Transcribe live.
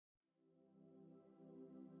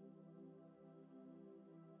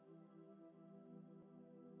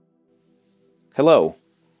Hello,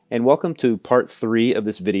 and welcome to part 3 of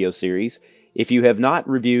this video series. If you have not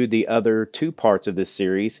reviewed the other 2 parts of this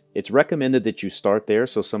series, it's recommended that you start there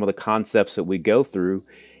so some of the concepts that we go through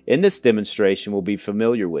in this demonstration will be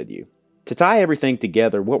familiar with you. To tie everything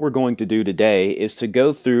together, what we're going to do today is to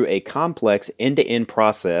go through a complex end-to-end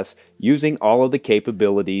process using all of the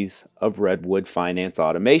capabilities of Redwood Finance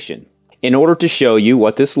Automation. In order to show you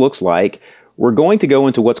what this looks like, we're going to go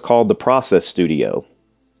into what's called the Process Studio.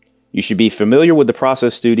 You should be familiar with the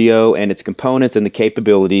Process Studio and its components and the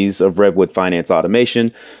capabilities of Redwood Finance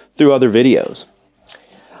Automation through other videos.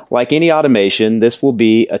 Like any automation, this will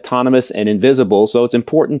be autonomous and invisible, so it's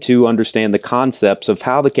important to understand the concepts of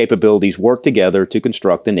how the capabilities work together to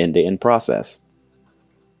construct an end-to-end process.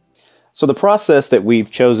 So the process that we've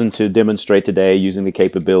chosen to demonstrate today using the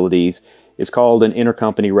capabilities is called an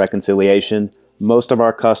intercompany reconciliation. Most of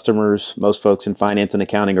our customers, most folks in finance and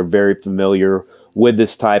accounting are very familiar with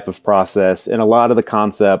this type of process, and a lot of the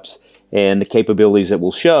concepts and the capabilities that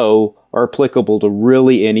we'll show are applicable to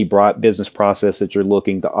really any business process that you're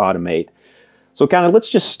looking to automate. So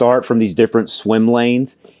let's just start from these different swim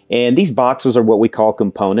lanes, and these boxes are what we call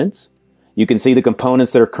components. You can see the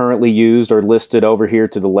components that are currently used are listed over here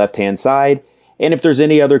to the left-hand side. And if there's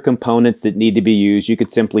any other components that need to be used, you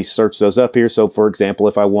could simply search those up here. So for example,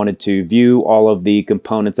 if I wanted to view all of the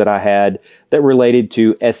components that I had that related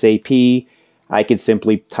to SAP, I could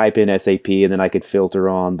simply type in SAP and then I could filter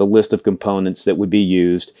on the list of components that would be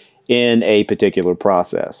used in a particular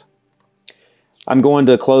process. I'm going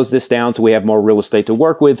to close this down so we have more real estate to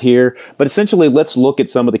work with here, but essentially let's look at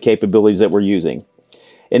some of the capabilities that we're using.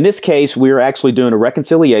 In this case, we're actually doing a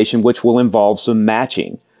reconciliation which will involve some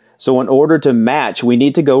matching. So in order to match, we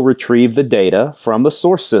need to go retrieve the data from the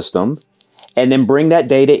source system and then bring that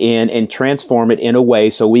data in and transform it in a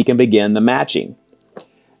way so we can begin the matching.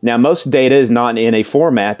 Now, most data is not in a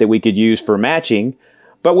format that we could use for matching,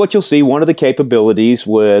 but what you'll see, one of the capabilities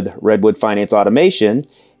with Redwood Finance Automation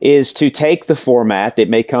is to take the format that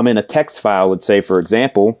may come in a text file, let's say, for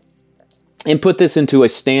example, and put this into a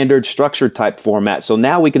standard structured type format. So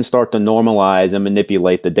now we can start to normalize and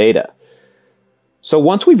manipulate the data. So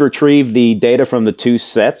once we've retrieved the data from the 2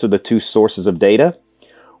 sets or the 2 sources of data,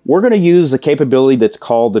 we're going to use a capability that's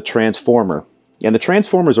called the transformer. And the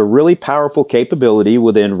transformer is a really powerful capability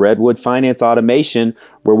within Redwood Finance Automation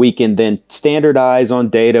where we can then standardize on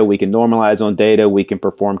data, we can normalize on data, we can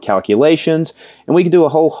perform calculations, and we can do a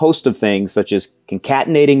whole host of things such as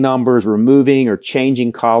concatenating numbers, removing or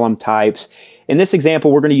changing column types. In this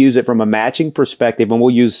example, we're going to use it from a matching perspective, and we'll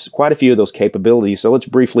use quite a few of those capabilities. So let's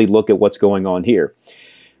briefly look at what's going on here.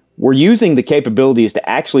 We're using the capabilities to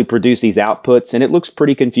actually produce these outputs, and it looks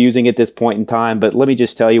pretty confusing at this point in time, but let me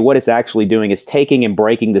just tell you what it's actually doing is taking and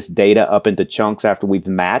breaking this data up into chunks after we've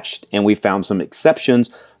matched and we've found some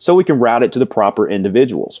exceptions so we can route it to the proper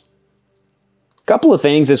individuals. A couple of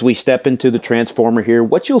things as we step into the transformer here.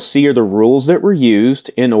 What you'll see are the rules that were used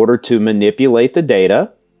in order to manipulate the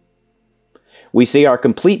data. We see our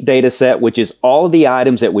complete data set, which is all of the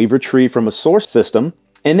items that we've retrieved from a source system,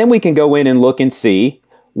 and then we can go in and look and see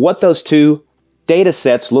what those 2 data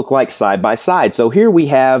sets look like side by side. So here we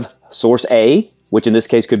have source A, which in this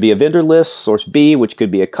case could be a vendor list, source B, which could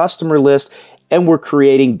be a customer list, and we're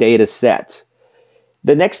creating data sets.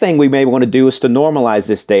 The next thing we may want to do is to normalize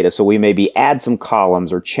this data. So we maybe add some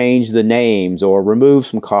columns or change the names or remove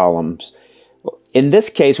some columns. In this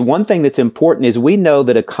case, one thing that's important is we know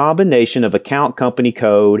that a combination of account company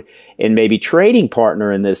code and maybe trading partner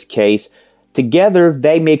in this case, together,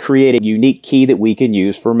 they may create a unique key that we can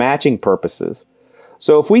use for matching purposes.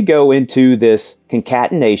 So if we go into this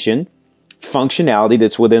concatenation functionality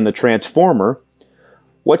that's within the transformer,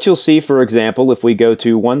 what you'll see, for example, if we go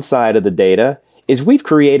to one side of the data, is we've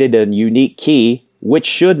created a unique key which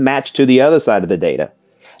should match to the other side of the data.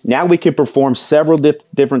 Now we can perform several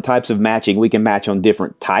different types of matching. We can match on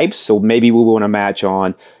different types. So maybe we want to match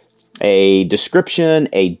on a description,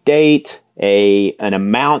 a date, an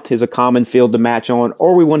amount is a common field to match on,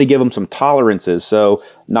 or we want to give them some tolerances. So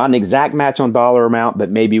not an exact match on dollar amount, but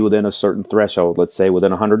maybe within a certain threshold, let's say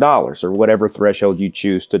within $100 or whatever threshold you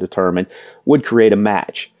choose to determine would create a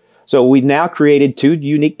match. So we've now created 2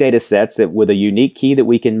 unique data sets that with a unique key that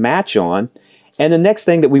we can match on. And the next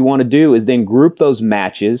thing that we want to do is then group those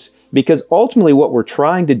matches, because ultimately what we're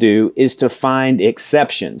trying to do is to find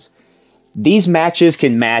exceptions. These matches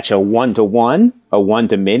can match a one-to-one, a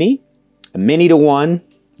one-to-many, a many-to-one,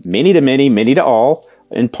 many-to-many, many-to-all,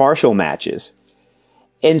 and partial matches.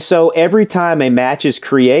 And so every time a match is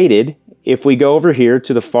created, if we go over here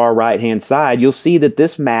to the far right-hand side, you'll see that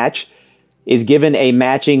this match is given a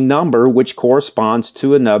matching number which corresponds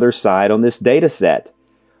to another side on this data set.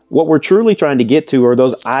 What we're truly trying to get to are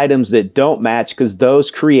those items that don't match, because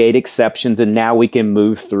those create exceptions, and now we can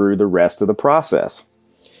move through the rest of the process.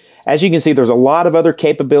 As you can see, there's a lot of other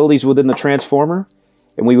capabilities within the transformer,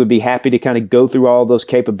 and we would be happy to kind of go through all of those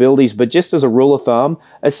capabilities. But just as a rule of thumb,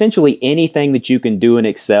 essentially anything that you can do in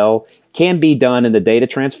Excel can be done in the data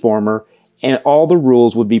transformer, and all the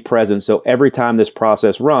rules would be present. So every time this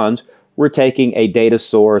process runs, we're taking a data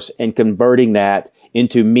source and converting that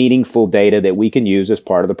into meaningful data that we can use as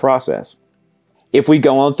part of the process. If we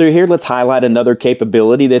go on through here, let's highlight another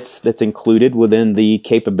capability that's included within the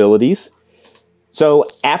capabilities. So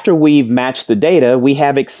after we've matched the data, we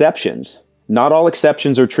have exceptions. Not all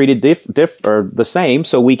exceptions are treated the same,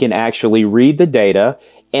 so we can actually read the data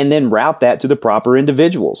and then route that to the proper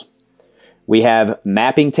individuals. We have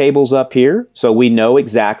mapping tables up here, so we know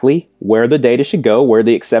exactly where the data should go, where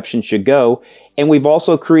the exception should go, and we've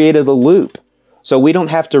also created a loop. So we don't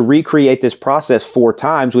have to recreate this process 4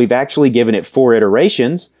 times. We've actually given it 4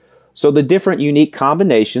 iterations. So the different unique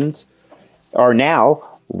combinations are now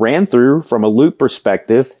ran through from a loop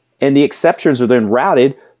perspective, and the exceptions are then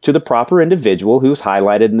routed to the proper individual who's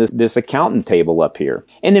highlighted in this accountant table up here.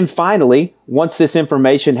 And then finally, once this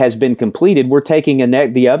information has been completed, we're taking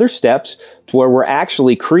the other steps to where we're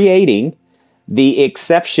actually creating the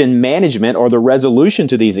exception management or the resolution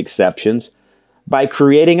to these exceptions by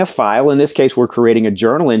creating a file. In this case, we're creating a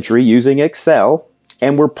journal entry using Excel,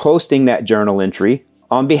 and we're posting that journal entry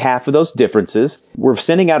on behalf of those differences. We're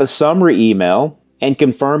sending out a summary email and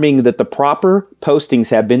confirming that the proper postings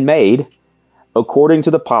have been made according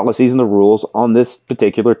to the policies and the rules on this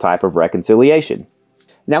particular type of reconciliation.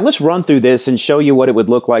 Now let's run through this and show you what it would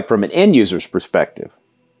look like from an end user's perspective.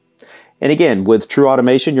 And again, with true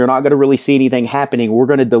automation, you're not going to really see anything happening. We're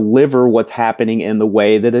going to deliver what's happening in the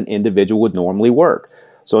way that an individual would normally work.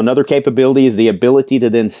 So another capability is the ability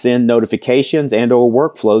to then send notifications and/or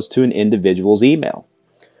workflows to an individual's email.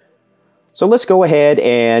 So let's go ahead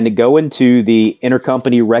and go into the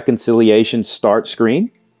Intercompany Reconciliation start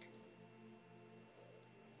screen.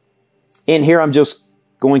 In here, I'm just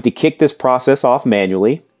going to kick this process off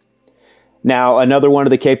manually. Now, another one of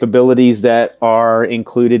the capabilities that are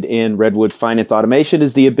included in Redwood Finance Automation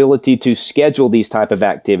is the ability to schedule these type of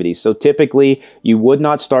activities. So typically, you would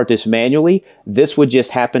not start this manually. This would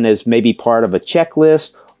just happen as maybe part of a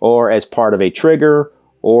checklist or as part of a trigger,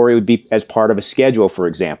 or it would be as part of a schedule, for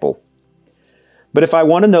example. But if I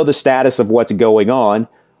want to know the status of what's going on,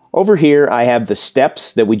 over here I have the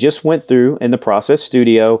steps that we just went through in the Process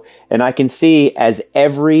Studio, and I can see as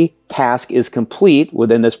every task is complete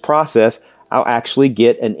within this process, I'll actually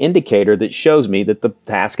get an indicator that shows me that the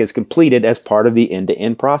task is completed as part of the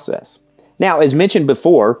end-to-end process. Now, as mentioned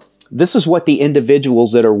before, this is what the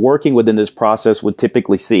individuals that are working within this process would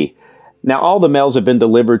typically see. Now, all the mails have been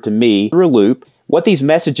delivered to me through a loop. What these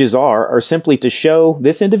messages are simply to show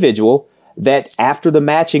this individual that after the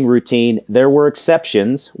matching routine, there were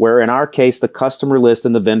exceptions where in our case, the customer list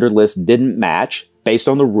and the vendor list didn't match based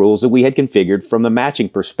on the rules that we had configured from the matching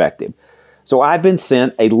perspective. So I've been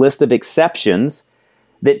sent a list of exceptions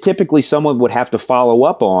that typically someone would have to follow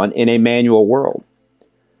up on in a manual world.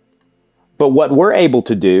 But what we're able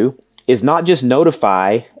to do is not just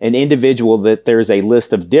notify an individual that there's a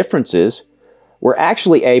list of differences. We're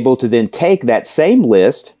actually able to then take that same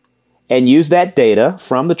list and use that data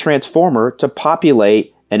from the transformer to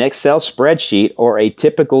populate an Excel spreadsheet or a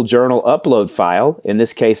typical journal upload file, in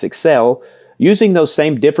this case Excel, using those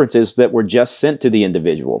same differences that were just sent to the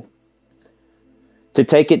individual. To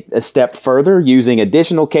take it a step further, using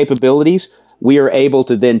additional capabilities, we are able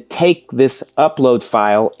to then take this upload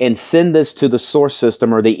file and send this to the source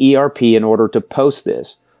system or the ERP in order to post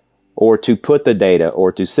this, or to put the data,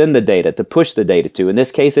 or to send the data, to push the data to. In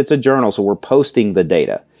this case, it's a journal, so we're posting the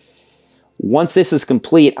data. Once this is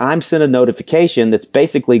complete, I'm sent a notification that's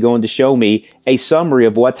basically going to show me a summary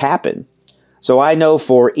of what's happened. So I know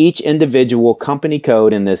for each individual company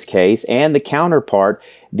code in this case and the counterpart,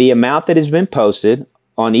 the amount that has been posted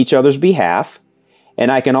on each other's behalf.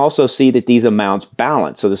 And I can also see that these amounts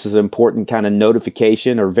balance. So this is an important kind of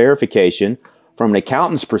notification or verification from an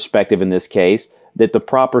accountant's perspective in this case, that the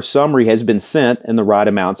proper summary has been sent and the right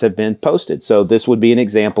amounts have been posted. So this would be an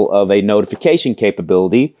example of a notification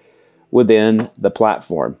capability within the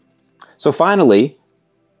platform. So finally,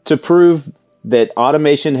 to prove that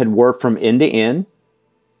automation had worked from end to end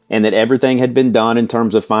and that everything had been done in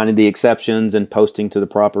terms of finding the exceptions and posting to the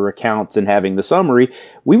proper accounts and having the summary,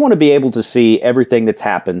 we want to be able to see everything that's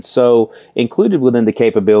happened. So included within the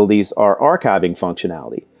capabilities are archiving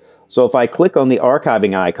functionality. So if I click on the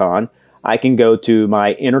archiving icon, I can go to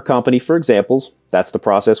my intercompany for examples. That's the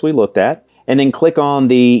process we looked at. And then click on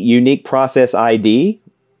the unique process ID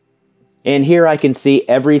And here I can see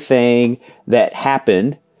everything that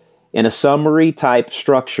happened in a summary type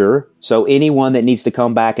structure. So anyone that needs to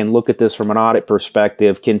come back and look at this from an audit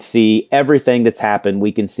perspective can see everything that's happened.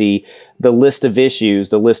 We can see the list of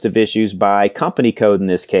issues by company code in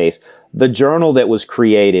this case, the journal that was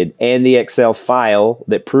created, and the Excel file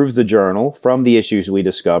that proves the journal from the issues we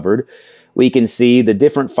discovered. We can see the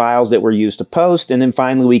different files that were used to post, and then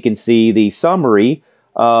finally we can see the summary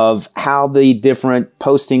of how the different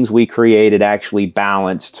postings we created actually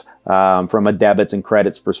balanced from a debits and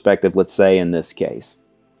credits perspective, let's say in this case.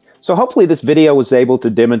 So hopefully this video was able to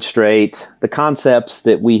demonstrate the concepts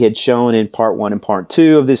that we had shown in part 1 and part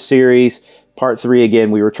 2 of this series. Part 3,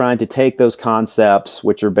 again, we were trying to take those concepts,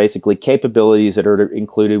 which are basically capabilities that are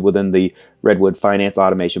included within the Redwood Finance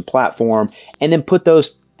Automation platform, and then put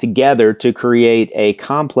those together to create a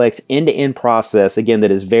complex end-to-end process, again,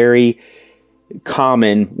 that is very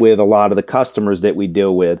common with a lot of the customers that we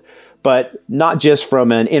deal with. But not just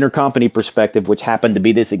from an intercompany perspective, which happened to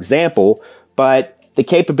be this example, but the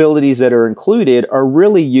capabilities that are included are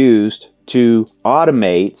really used to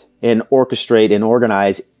automate and orchestrate and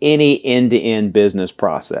organize any end-to-end business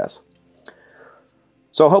process.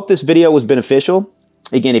 So I hope this video was beneficial.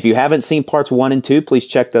 Again, if you haven't seen parts 1 and 2, please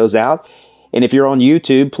check those out. And if you're on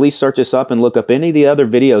YouTube, please search us up and look up any of the other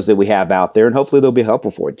videos that we have out there, and hopefully they'll be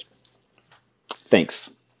helpful for you. Thanks.